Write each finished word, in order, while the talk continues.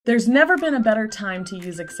There's never been a better time to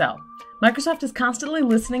use Excel. Microsoft is constantly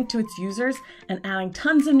listening to its users and adding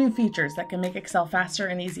tons of new features that can make Excel faster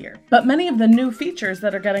and easier. But many of the new features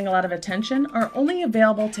that are getting a lot of attention are only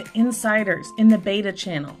available to insiders in the beta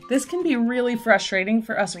channel. This can be really frustrating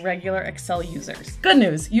for us regular Excel users. Good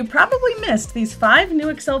news, you probably missed these 5 new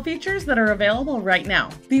Excel features that are available right now.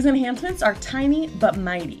 These enhancements are tiny but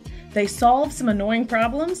mighty. They solve some annoying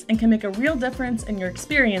problems and can make a real difference in your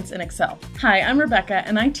experience in Excel. Hi, I'm Rebecca,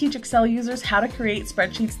 and I teach Excel users how to create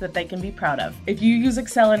spreadsheets that they can be proud of. If you use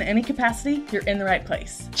Excel in any capacity, you're in the right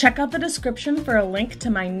place. Check out the description for a link to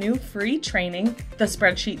my new free training, the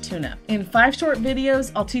Spreadsheet Tune-Up. In 5 short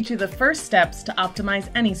videos, I'll teach you the first steps to optimize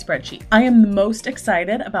any spreadsheet. I am the most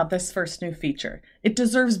excited about this first new feature. It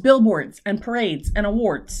deserves billboards and parades and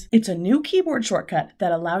awards. It's a new keyboard shortcut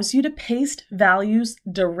that allows you to paste values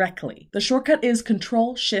directly. The shortcut is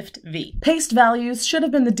Control-Shift-V. Paste values should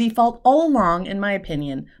have been the default all along, in my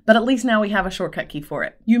opinion, but at least now we have a shortcut key for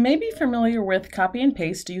it. You may be familiar with copy and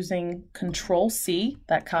paste using Control-C,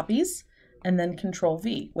 that copies, and then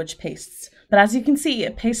Control-V, which pastes. But as you can see,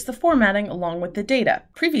 it pastes the formatting along with the data.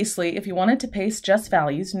 Previously, if you wanted to paste just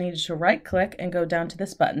values, you needed to right-click and go down to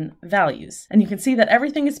this button, Values. And you can see that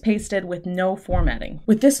everything is pasted with no formatting.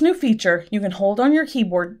 With this new feature, you can hold on your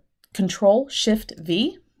keyboard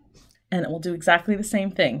Control-Shift-V, and it will do exactly the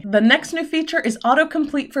same thing. The next new feature is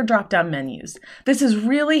AutoComplete for drop-down menus. This is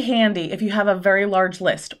really handy if you have a very large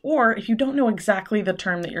list, or if you don't know exactly the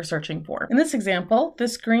term that you're searching for. In this example,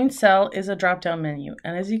 this green cell is a drop-down menu,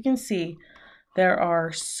 and as you can see, there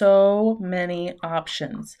are so many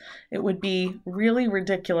options. It would be really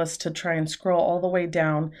ridiculous to try and scroll all the way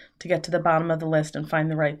down to get to the bottom of the list and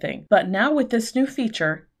find the right thing. But now with this new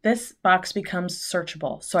feature, this box becomes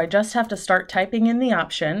searchable. So I just have to start typing in the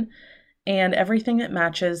option, and everything that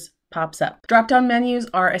matches pops up. Drop-down menus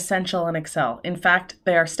are essential in Excel. In fact,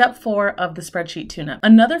 they are step 4 of the Spreadsheet Tune-Up.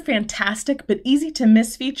 Another fantastic but easy to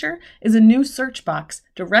miss feature is a new search box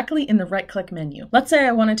directly in the right-click menu. Let's say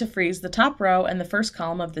I wanted to freeze the top row and the first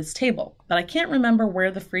column of this table, but I can't remember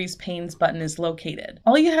where the Freeze Panes button is located.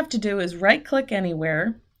 All you have to do is right-click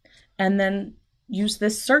anywhere and then use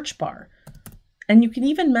this search bar. And you can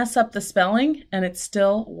even mess up the spelling and it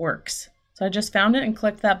still works. So I just found it and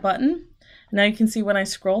clicked that button. Now you can see when I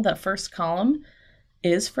scroll, that first column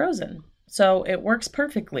is frozen. So it works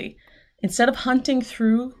perfectly. Instead of hunting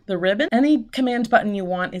through the ribbon, any command button you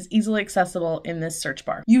want is easily accessible in this search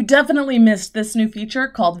bar. You definitely missed this new feature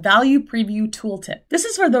called Value Preview Tooltip. This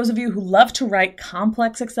is for those of you who love to write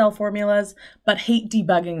complex Excel formulas, but hate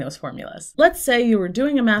debugging those formulas. Let's say you were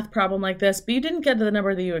doing a math problem like this, but you didn't get to the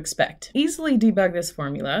number that you expect. Easily debug this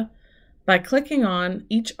formula by clicking on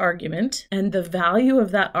each argument, and the value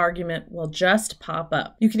of that argument will just pop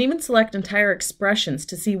up. You can even select entire expressions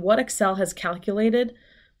to see what Excel has calculated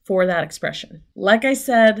for that expression. Like I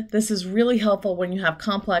said, this is really helpful when you have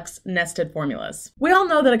complex nested formulas. We all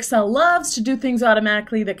know that Excel loves to do things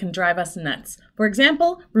automatically that can drive us nuts. For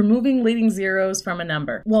example, removing leading zeros from a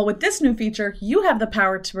number. Well, with this new feature, you have the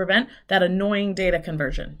power to prevent that annoying data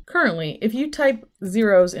conversion. Currently, if you type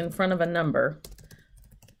zeros in front of a number,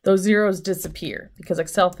 those zeros disappear because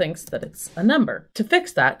Excel thinks that it's a number. To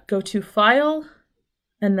fix that, go to File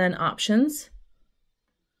and then Options,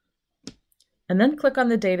 and then click on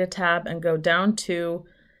the Data tab and go down to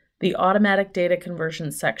the Automatic Data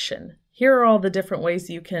Conversion section. Here are all the different ways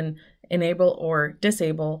you can enable or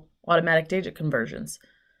disable automatic data conversions.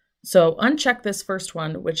 So uncheck this first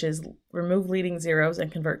one, which is remove leading zeros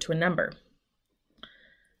and convert to a number.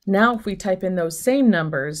 Now if we type in those same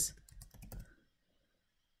numbers,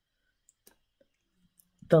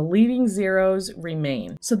 the leading zeros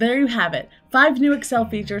remain. So there you have it, 5 new Excel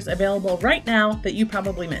features available right now that you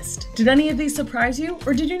probably missed. Did any of these surprise you,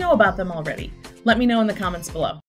 or did you know about them already? Let me know in the comments below.